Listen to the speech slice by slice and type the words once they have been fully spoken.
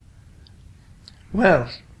Well,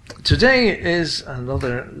 today is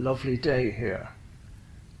another lovely day here.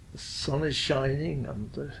 The sun is shining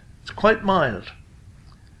and it's quite mild.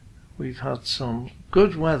 We've had some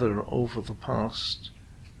good weather over the past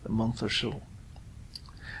month or so.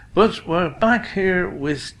 But we're back here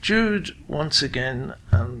with Jude once again,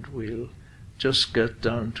 and we'll just get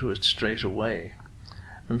down to it straight away.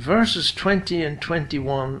 And verses 20 and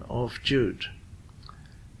 21 of Jude.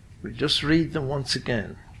 We'll just read them once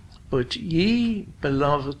again. But ye,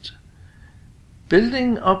 beloved,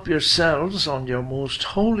 building up yourselves on your most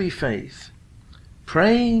holy faith,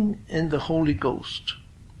 praying in the Holy Ghost,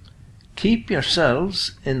 keep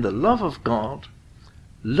yourselves in the love of God,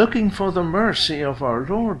 looking for the mercy of our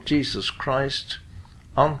Lord Jesus Christ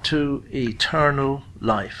unto eternal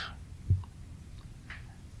life.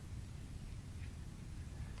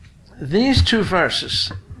 These two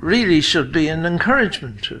verses really should be an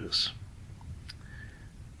encouragement to us.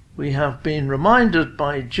 We have been reminded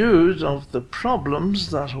by Jude of the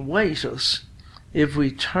problems that await us if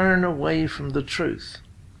we turn away from the truth.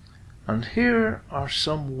 And here are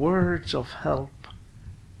some words of help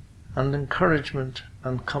and encouragement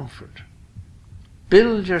and comfort.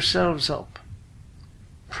 Build yourselves up.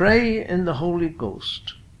 Pray in the Holy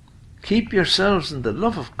Ghost. Keep yourselves in the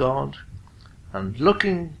love of God, and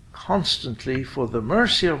looking constantly for the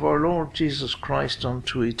mercy of our Lord Jesus Christ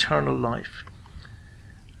unto eternal life.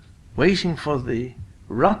 Waiting for the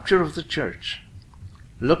rapture of the church,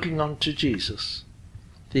 looking unto Jesus,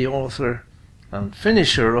 the author and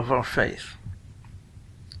finisher of our faith.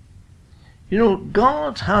 You know,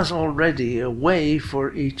 God has already a way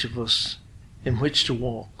for each of us in which to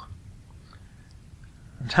walk,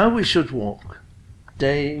 and how we should walk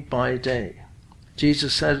day by day.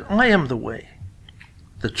 Jesus said, I am the way,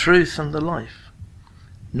 the truth, and the life.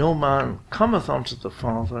 No man cometh unto the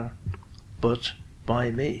Father but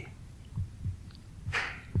by me.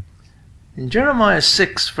 In Jeremiah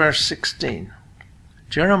 6 verse 16,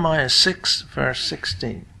 Jeremiah 6 verse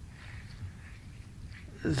 16,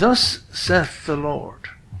 thus saith the Lord.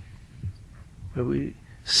 When we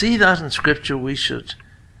see that in Scripture, we should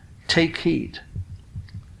take heed.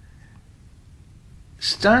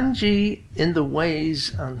 Stand ye in the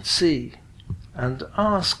ways and see, and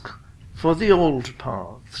ask for the old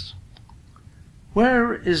paths.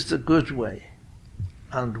 Where is the good way?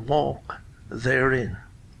 And walk therein.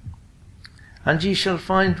 And ye shall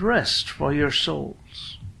find rest for your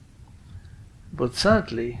souls. But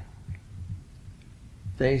sadly,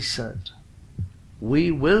 they said,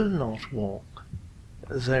 we will not walk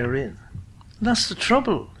therein. And that's the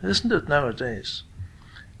trouble, isn't it, nowadays?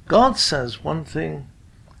 God says one thing,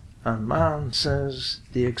 and man says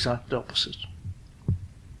the exact opposite.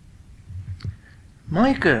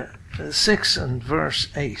 Micah 6 and verse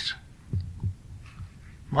 8.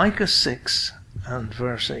 Micah 6 and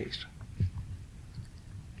verse 8.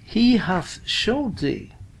 He hath showed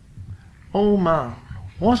thee, O man,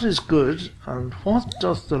 what is good, and what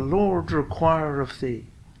doth the Lord require of thee,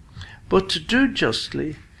 but to do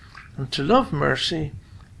justly, and to love mercy,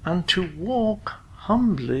 and to walk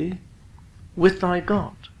humbly with thy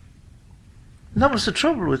God. And that was the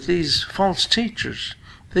trouble with these false teachers.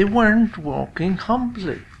 They weren't walking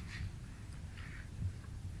humbly.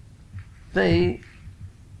 They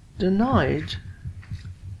denied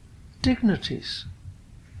dignities.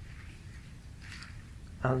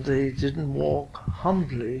 And they didn't walk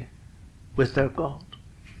humbly with their God.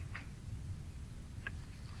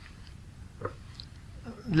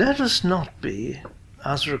 Let us not be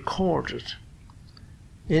as recorded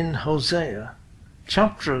in Hosea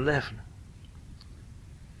chapter 11.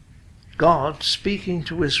 God speaking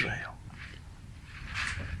to Israel.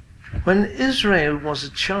 When Israel was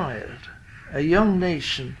a child, a young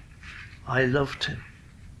nation, I loved him,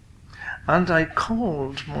 and I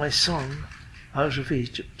called my son out of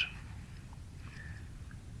Egypt.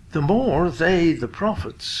 The more they, the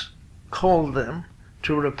prophets, called them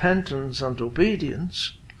to repentance and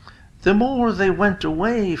obedience, the more they went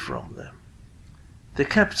away from them. They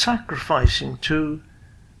kept sacrificing to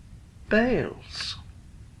Baals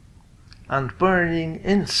and burning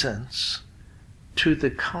incense to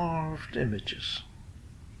the carved images.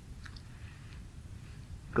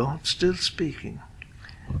 God still speaking.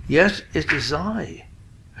 Yet it is I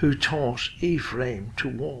who taught Ephraim to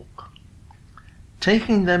walk,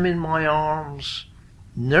 taking them in my arms,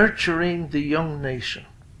 nurturing the young nation.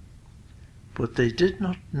 But they did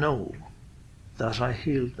not know that I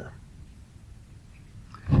healed them.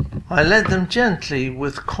 I led them gently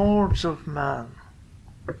with cords of man,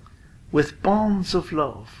 with bonds of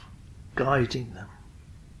love, guiding them.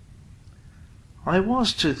 I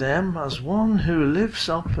was to them as one who lifts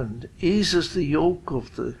up and eases the yoke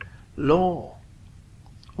of the law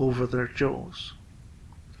over their jaws.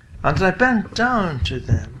 And I bent down to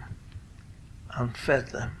them and fed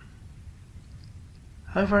them.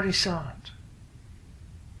 How very sad.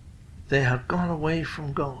 They had gone away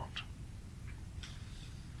from God.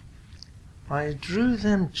 I drew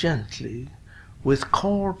them gently with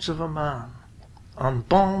cords of a man and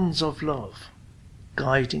bonds of love,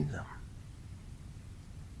 guiding them.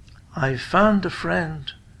 I found a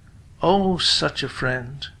friend, oh, such a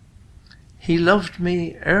friend. He loved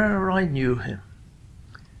me ere I knew him.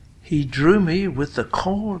 He drew me with the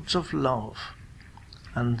cords of love,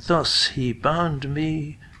 and thus he bound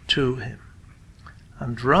me to him.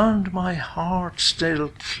 And round my heart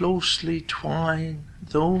still closely twine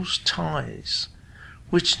those ties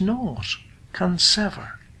which naught can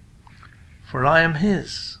sever. For I am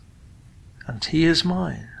his, and he is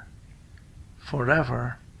mine,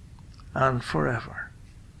 forever and forever.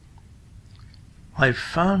 I've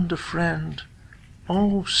found a friend,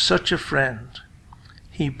 oh, such a friend.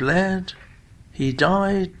 He bled, he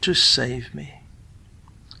died to save me.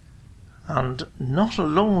 And not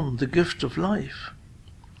alone the gift of life,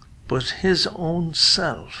 but his own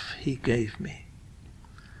self he gave me.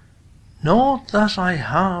 Not that I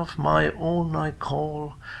have my own I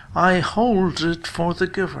call, I hold it for the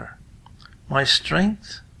giver. My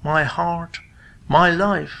strength, my heart, my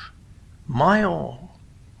life, my all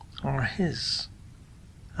are his,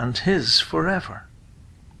 and his forever.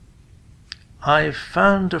 I've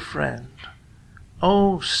found a friend,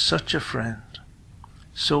 oh, such a friend,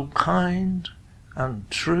 so kind and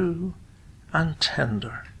true and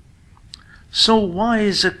tender, so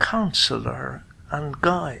wise a counselor and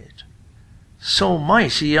guide, so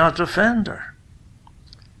mighty a defender.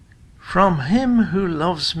 From him who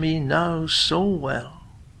loves me now so well,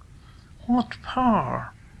 what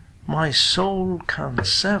power my soul can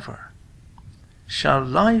sever? Shall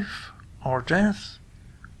life or death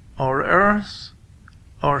or earth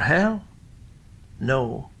or hell?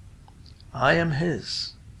 No, I am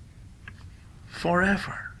his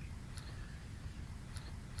forever.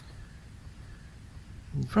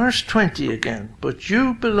 In verse 20 again, but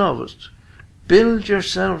you, beloved, build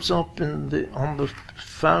yourselves up on the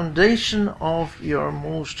foundation of your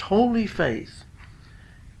most holy faith.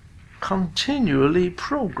 Continually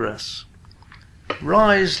progress.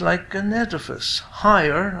 Rise like an edifice,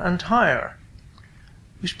 higher and higher.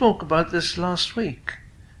 We spoke about this last week.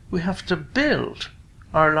 We have to build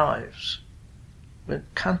our lives. It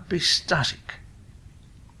can't be static.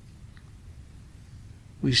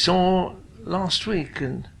 We saw last week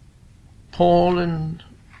in Paul and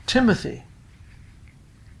Timothy.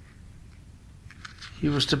 He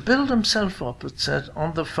was to build himself up, it said,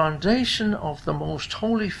 on the foundation of the most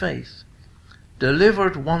holy faith,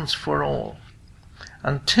 delivered once for all.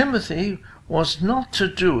 And Timothy was not to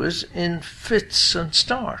do it in fits and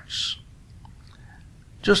starts,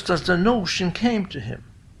 just as the notion came to him.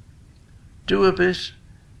 Do a bit,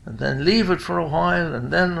 and then leave it for a while,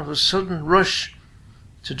 and then of a sudden rush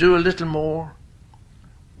to do a little more.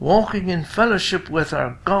 Walking in fellowship with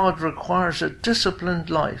our God requires a disciplined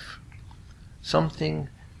life, something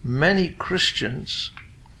many Christians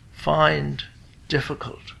find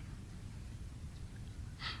difficult.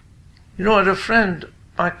 You know, I had a friend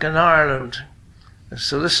back in Ireland, a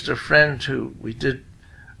solicitor friend who we did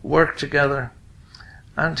work together,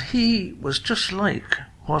 and he was just like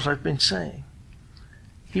what I've been saying.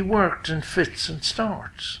 He worked in fits and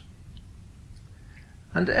starts.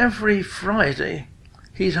 And every Friday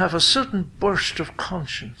he'd have a sudden burst of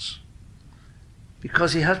conscience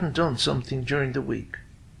because he hadn't done something during the week.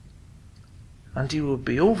 And he would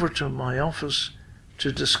be over to my office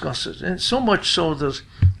to discuss it. And so much so that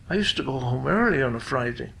I used to go home early on a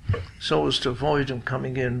Friday so as to avoid him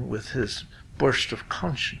coming in with his burst of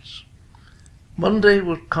conscience. Monday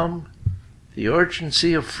would come, the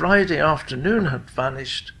urgency of Friday afternoon had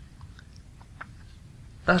vanished.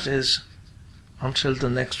 That is, until the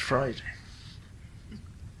next Friday.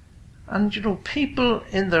 And you know, people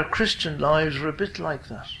in their Christian lives are a bit like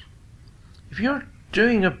that. If you're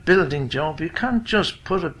doing a building job, you can't just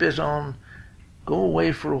put a bit on, go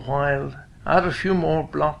away for a while, add a few more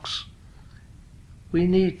blocks. We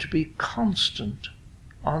need to be constant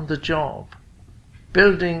on the job,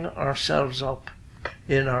 building ourselves up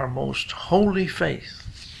in our most holy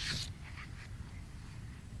faith.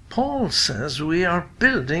 Paul says we are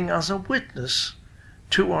building as a witness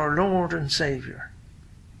to our Lord and Saviour.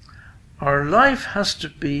 Our life has to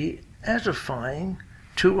be edifying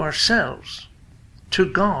to ourselves, to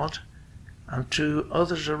God, and to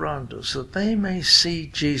others around us, that they may see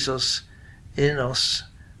Jesus in us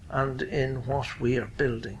and in what we are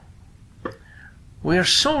building. We are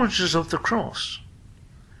soldiers of the cross.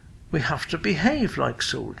 We have to behave like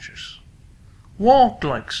soldiers, walk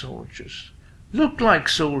like soldiers, look like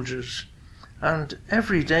soldiers, and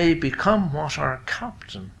every day become what our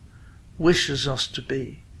captain wishes us to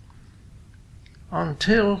be.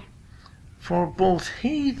 Until, for both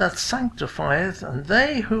he that sanctifieth and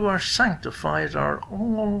they who are sanctified are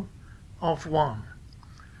all of one,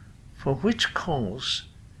 for which cause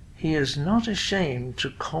he is not ashamed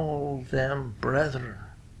to call them brethren.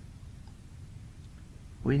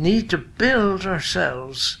 We need to build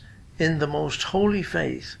ourselves in the most holy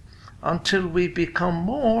faith until we become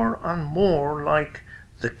more and more like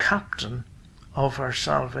the captain of our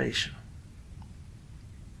salvation.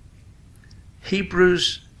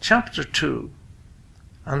 Hebrews chapter 2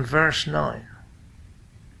 and verse 9.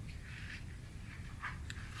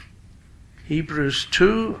 Hebrews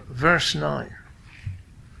 2 verse 9.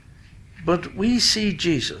 But we see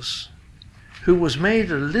Jesus, who was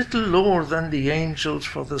made a little lower than the angels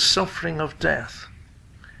for the suffering of death,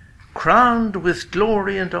 crowned with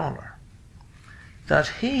glory and honour, that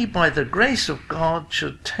he by the grace of God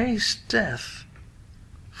should taste death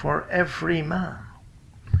for every man.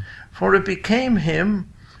 For it became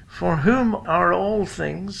him for whom are all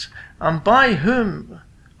things, and by whom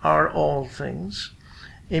are all things,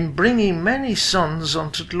 in bringing many sons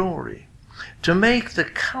unto glory, to make the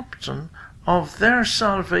captain of their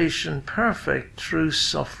salvation perfect through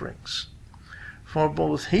sufferings. For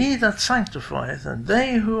both he that sanctifieth and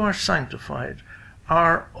they who are sanctified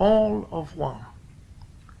are all of one.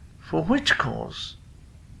 For which cause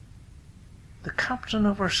the captain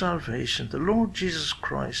of our salvation, the Lord Jesus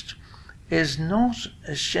Christ, is not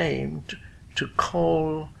ashamed to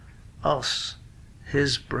call us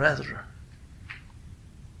his brethren.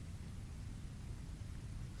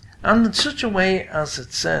 And in such a way as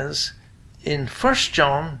it says in 1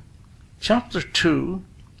 John chapter 2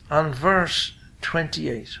 and verse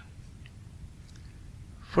 28.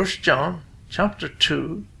 1 John chapter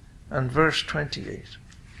 2 and verse 28.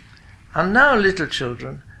 And now, little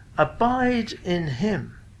children, abide in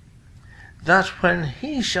him, that when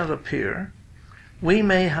he shall appear, we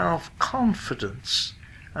may have confidence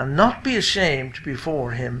and not be ashamed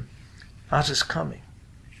before him at his coming.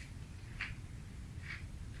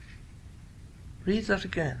 Read that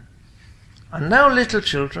again. And now, little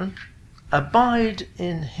children, abide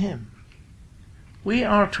in him. We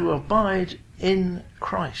are to abide in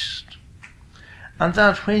Christ, and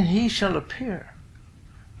that when he shall appear,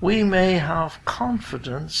 we may have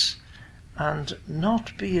confidence and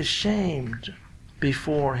not be ashamed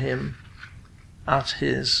before him at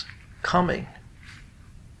his coming.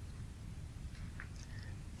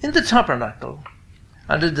 In the tabernacle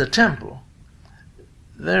and in the temple,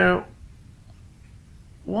 there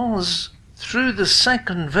was, through the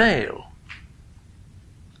second veil,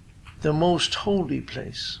 the most holy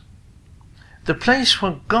place, the place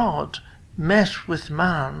where God met with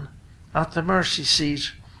man at the mercy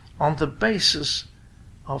seat on the basis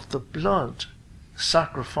of the blood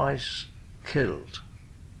sacrifice killed.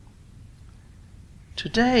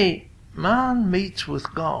 Today, man meets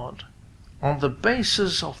with God on the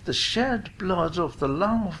basis of the shed blood of the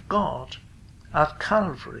Lamb of God at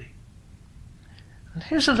Calvary. And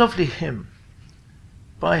here's a lovely hymn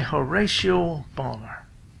by Horatio Bonner.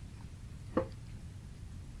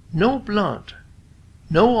 No blood,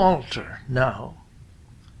 no altar now,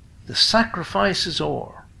 the sacrifice is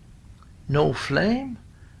o'er. No flame,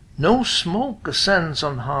 no smoke ascends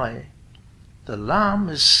on high, the Lamb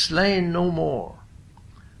is slain no more.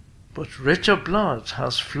 But richer blood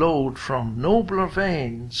has flowed from nobler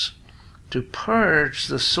veins to purge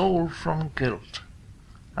the soul from guilt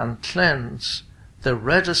and cleanse the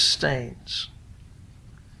reddest stains.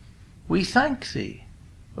 We thank thee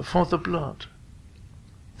for the blood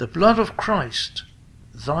of Christ,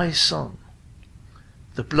 thy Son,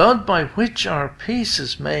 the blood by which our peace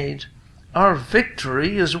is made, our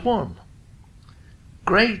victory is won.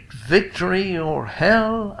 Great victory o'er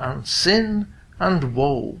hell and sin and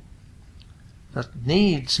woe, that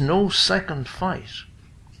needs no second fight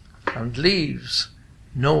and leaves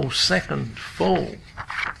no second foe.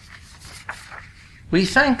 We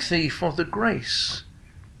thank thee for the grace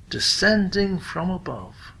descending from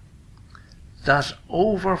above, that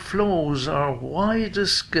overflows our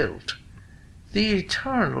widest guilt, the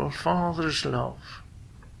eternal Father's love,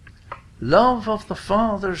 love of the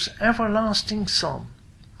Father's everlasting Son,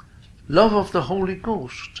 love of the Holy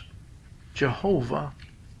Ghost, Jehovah,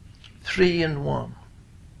 3 in 1.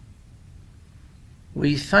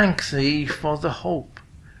 We thank thee for the hope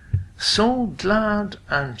so glad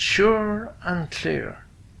and sure and clear,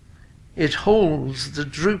 it holds the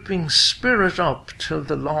drooping spirit up till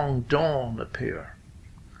the long dawn appear.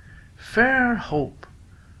 Fair hope,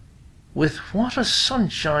 with what a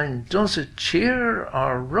sunshine does it cheer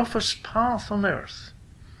our roughest path on earth,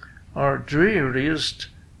 our dreariest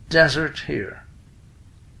desert here.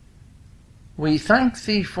 We thank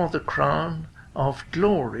thee for the crown of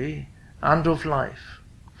glory and of life.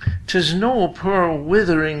 'Tis no poor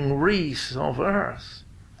withering wreath of earth,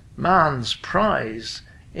 man's prize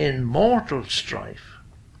in mortal strife.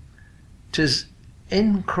 'Tis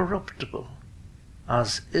incorruptible,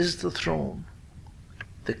 as is the throne,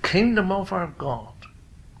 the kingdom of our God,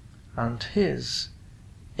 and his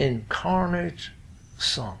incarnate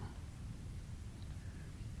Son.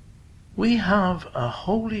 We have a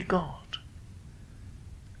holy God,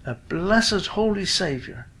 a blessed Holy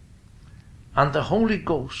Saviour, and the Holy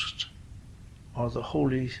Ghost, or the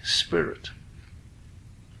Holy Spirit.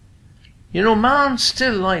 You know, man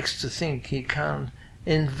still likes to think he can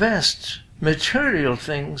invest material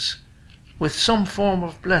things with some form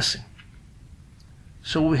of blessing.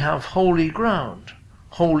 So we have holy ground,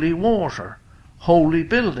 holy water, holy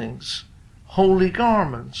buildings, holy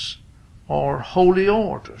garments, or holy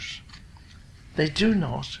orders. They do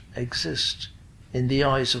not exist in the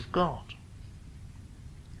eyes of God.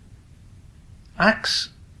 Acts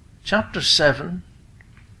chapter 7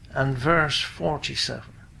 and verse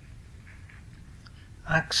 47.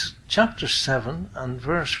 Acts chapter 7 and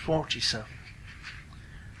verse 47.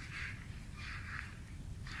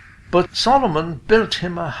 But Solomon built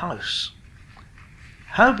him a house.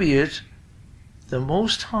 Howbeit the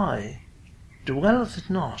Most High dwelleth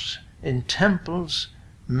not in temples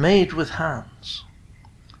made with hands.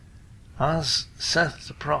 As saith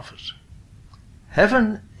the prophet,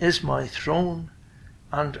 Heaven is my throne,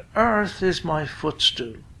 and earth is my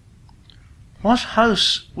footstool. What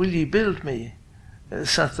house will ye build me,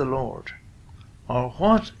 saith the Lord? Or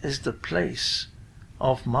what is the place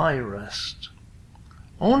of my rest?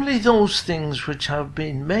 Only those things which have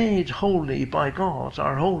been made holy by God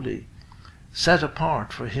are holy, set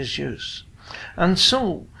apart for his use. And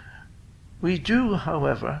so we do,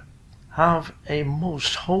 however, have a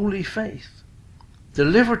most holy faith,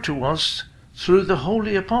 delivered to us through the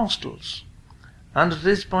holy apostles. And it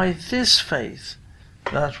is by this faith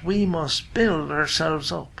that we must build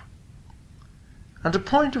ourselves up. And a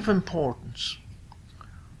point of importance,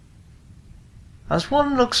 as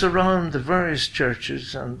one looks around the various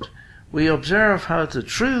churches and we observe how the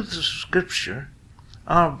truths of Scripture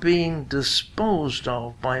are being disposed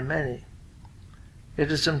of by many,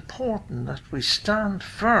 it is important that we stand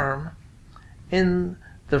firm in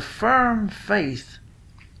the firm faith,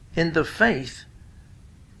 in the faith,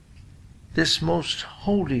 this most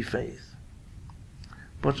holy faith.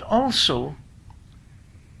 But also,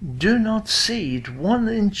 do not cede 1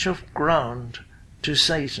 inch of ground to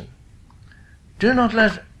Satan. Do not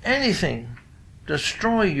let anything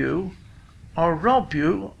destroy you or rob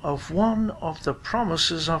you of one of the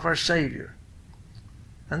promises of our Saviour.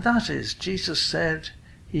 And that is, Jesus said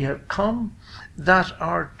he had come that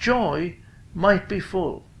our joy might be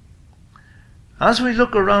full. As we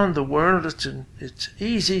look around the world, it's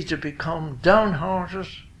easy to become downhearted,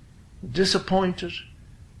 disappointed,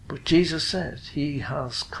 but Jesus said he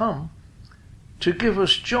has come to give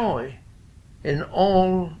us joy in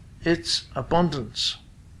all its abundance.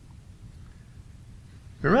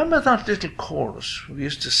 Remember that little chorus we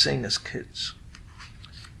used to sing as kids?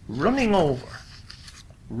 Running over,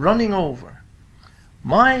 running over.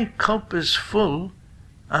 My cup is full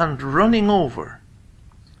and running over.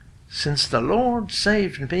 Since the Lord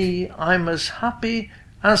saved me, I'm as happy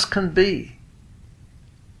as can be.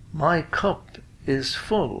 My cup is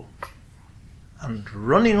full and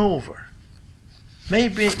running over.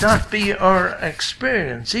 Maybe that be our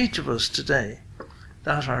experience, each of us today,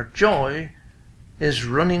 that our joy is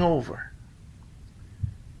running over.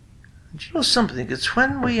 And you know something? It's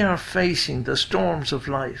when we are facing the storms of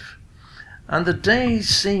life and the days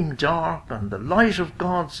seem dark and the light of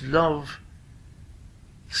God's love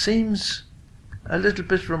seems a little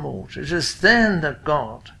bit remote. It is then that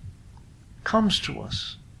God comes to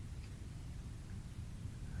us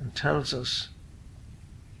and tells us,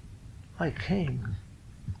 I came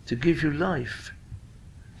to give you life,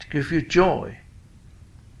 to give you joy.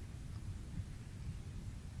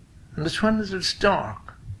 And it's when it is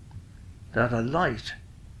dark that a light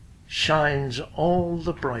shines all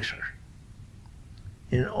the brighter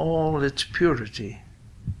in all its purity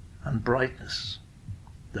and brightness.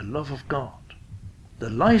 The love of God, the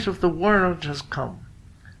light of the world has come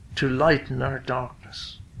to lighten our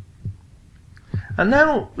darkness. And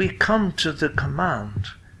now we come to the command,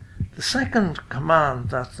 the second command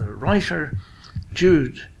that the writer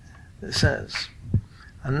Jude says.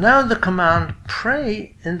 And now the command,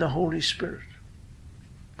 pray in the Holy Spirit.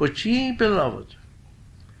 But ye, beloved,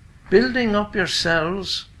 building up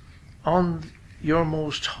yourselves on your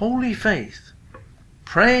most holy faith,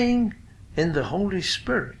 praying in the Holy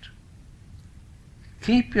Spirit,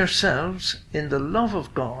 keep yourselves in the love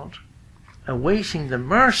of God, awaiting the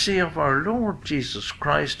mercy of our Lord Jesus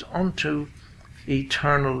Christ unto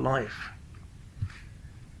eternal life.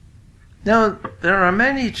 Now, there are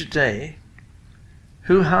many today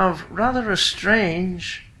who have rather a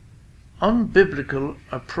strange, unbiblical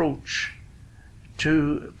approach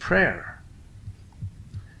to prayer.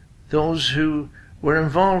 Those who were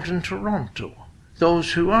involved in Toronto,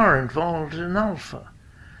 those who are involved in Alpha,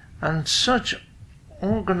 and such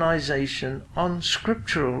organization,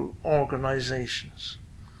 unscriptural organizations,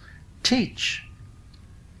 teach,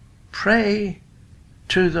 pray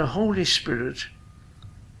to the Holy Spirit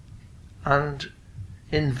and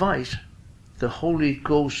invite the Holy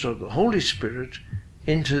Ghost or the Holy Spirit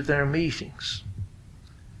into their meetings.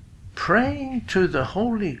 Praying to the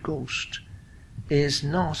Holy Ghost is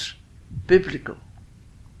not biblical.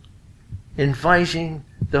 Inviting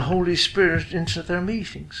the Holy Spirit into their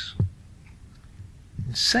meetings.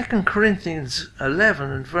 In 2 Corinthians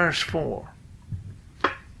 11 and verse 4,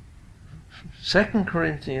 2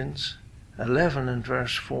 Corinthians 11 and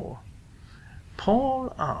verse 4,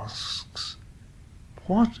 Paul asks,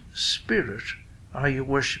 what spirit are you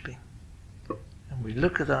worshipping? And we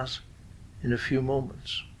look at that in a few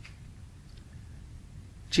moments.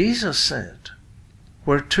 Jesus said,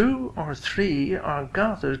 where 2 or 3 are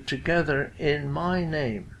gathered together in my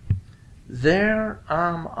name, there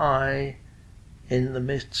am I in the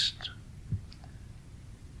midst.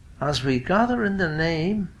 As we gather in the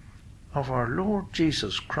name of our Lord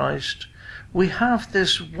Jesus Christ, we have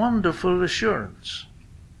this wonderful assurance.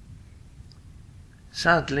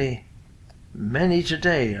 Sadly, many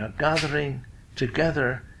today are gathering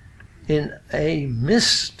together in a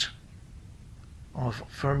mist of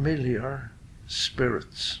familiar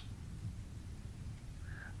spirits.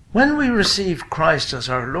 When we received Christ as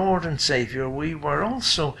our Lord and Saviour, we were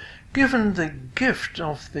also given the gift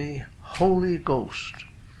of the Holy Ghost,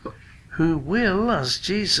 who will, as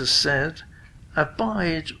Jesus said,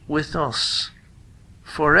 abide with us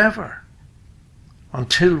forever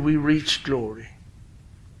until we reach glory.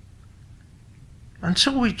 And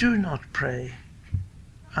so we do not pray,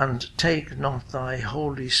 and take not thy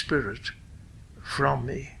Holy Spirit from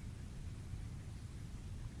me.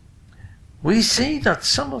 We see that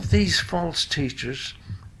some of these false teachers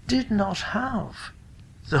did not have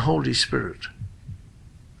the Holy Spirit,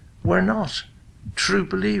 were not true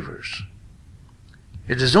believers.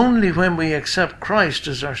 It is only when we accept Christ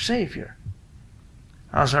as our Saviour,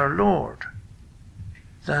 as our Lord,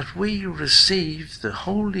 that we receive the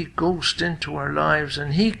Holy Ghost into our lives,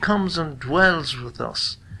 and He comes and dwells with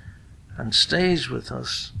us and stays with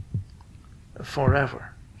us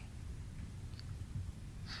forever.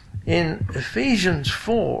 In Ephesians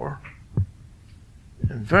 4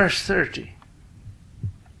 and verse 30,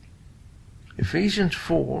 Ephesians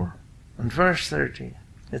 4 and verse 30,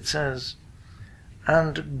 it says,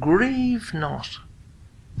 and grieve not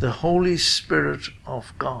the Holy Spirit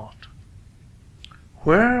of God,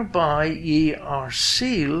 whereby ye are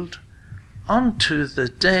sealed unto the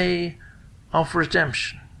day of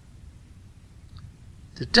redemption.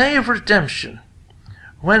 The day of redemption,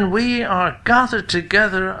 when we are gathered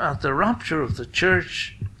together at the rapture of the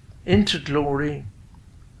church into glory,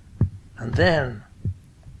 and then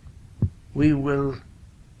we will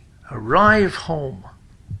arrive home,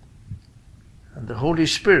 and the Holy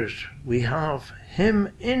Spirit, we have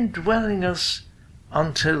Him indwelling us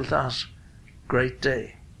until that great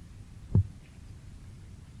day.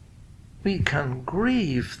 We can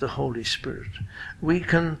grieve the Holy Spirit. We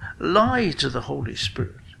can lie to the Holy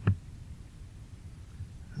Spirit.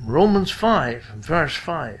 In Romans 5 and verse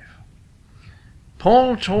 5,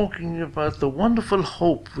 Paul talking about the wonderful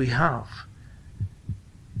hope we have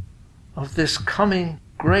of this coming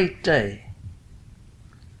great day.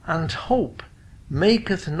 And hope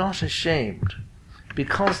maketh not ashamed,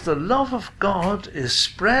 because the love of God is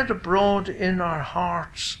spread abroad in our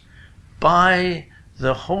hearts by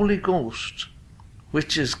the Holy Ghost,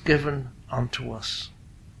 which is given unto us.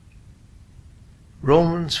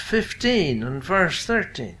 Romans 15 and verse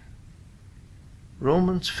 13.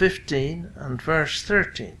 Romans 15 and verse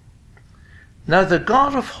 13. Now the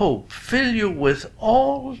God of hope fill you with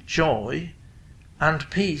all joy and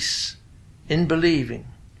peace in believing,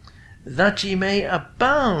 that ye may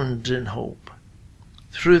abound in hope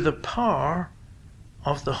through the power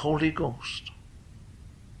of the Holy Ghost.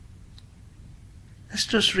 Let's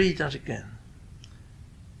just read that again.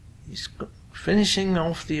 He's finishing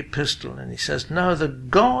off the epistle, and he says, "Now the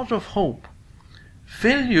God of hope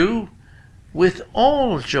fill you with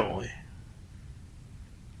all joy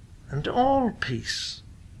and all peace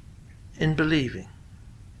in believing,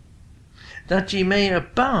 that ye may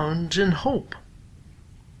abound in hope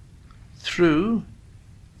through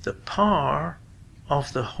the power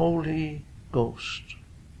of the Holy Ghost."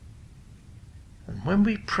 And when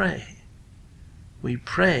we pray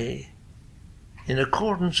in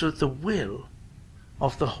accordance with the will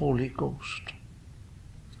of the Holy Ghost.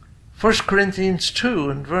 1 Corinthians 2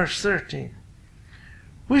 and verse 13.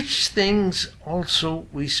 "Which things also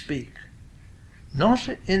we speak, not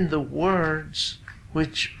in the words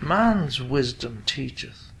which man's wisdom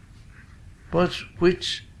teacheth, but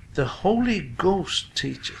which the Holy Ghost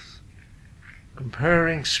teacheth,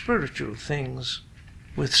 comparing spiritual things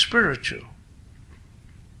with spiritual."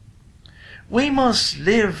 We must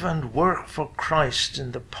live and work for Christ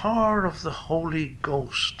in the power of the Holy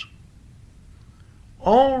Ghost.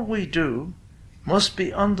 All we do must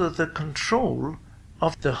be under the control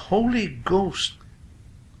of the Holy Ghost,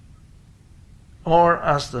 or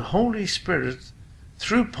as the Holy Spirit,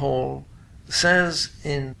 through Paul, says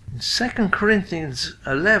in 2 Corinthians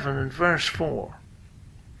 11 and verse 4.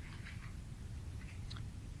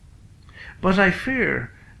 "But I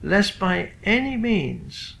fear lest by any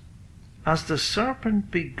means, as the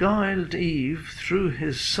serpent beguiled Eve through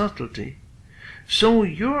his subtlety, so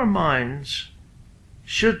your minds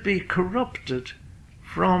should be corrupted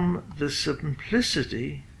from the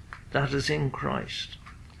simplicity that is in Christ."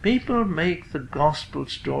 People make the gospel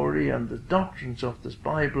story and the doctrines of this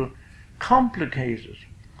Bible complicated.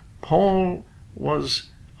 Paul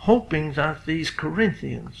was hoping that these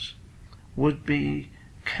Corinthians would be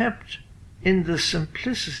kept in the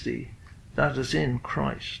simplicity that is in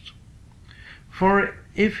Christ. "For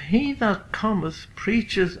if he that cometh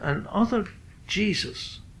preacheth another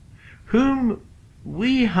Jesus, whom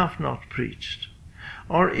we have not preached,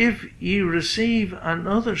 or if ye receive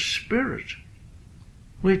another Spirit,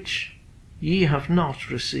 which ye have not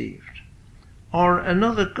received, or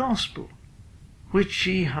another gospel, which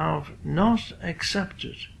ye have not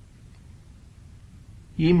accepted,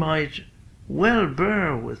 ye might well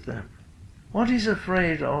bear with them." What he's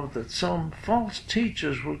afraid of, that some false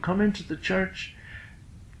teachers will come into the church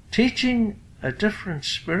teaching a different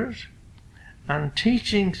spirit and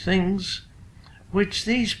teaching things which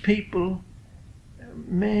these people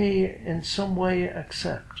may in some way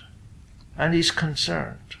accept. And he's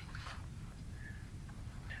concerned.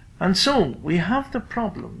 And so we have the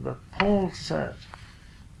problem that Paul said,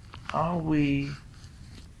 are we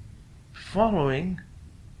following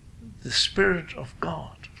the Spirit of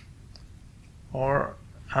God? Or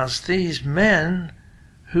as these men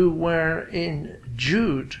who were in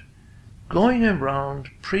Jude, going around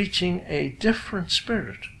preaching a different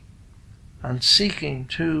spirit and seeking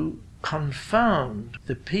to confound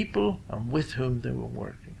the people and with whom they were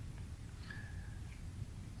working.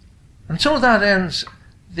 And so that ends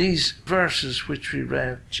these verses which we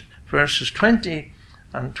read, verses 20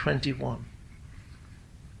 and 21.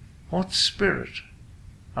 What spirit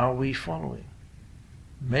are we following?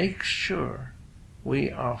 Make sure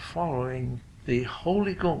we are following the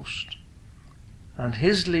Holy Ghost and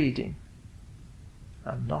his leading,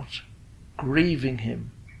 and not grieving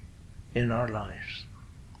him in our lives.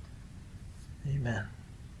 Amen.